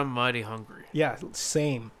 but I'm mighty hungry. Yeah,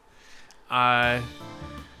 same.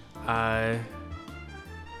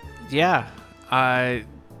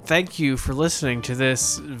 Thank you for listening to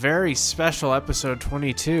this very special episode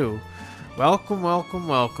 22.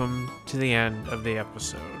 Welcome to the end of the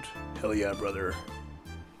episode. Hell yeah, brother.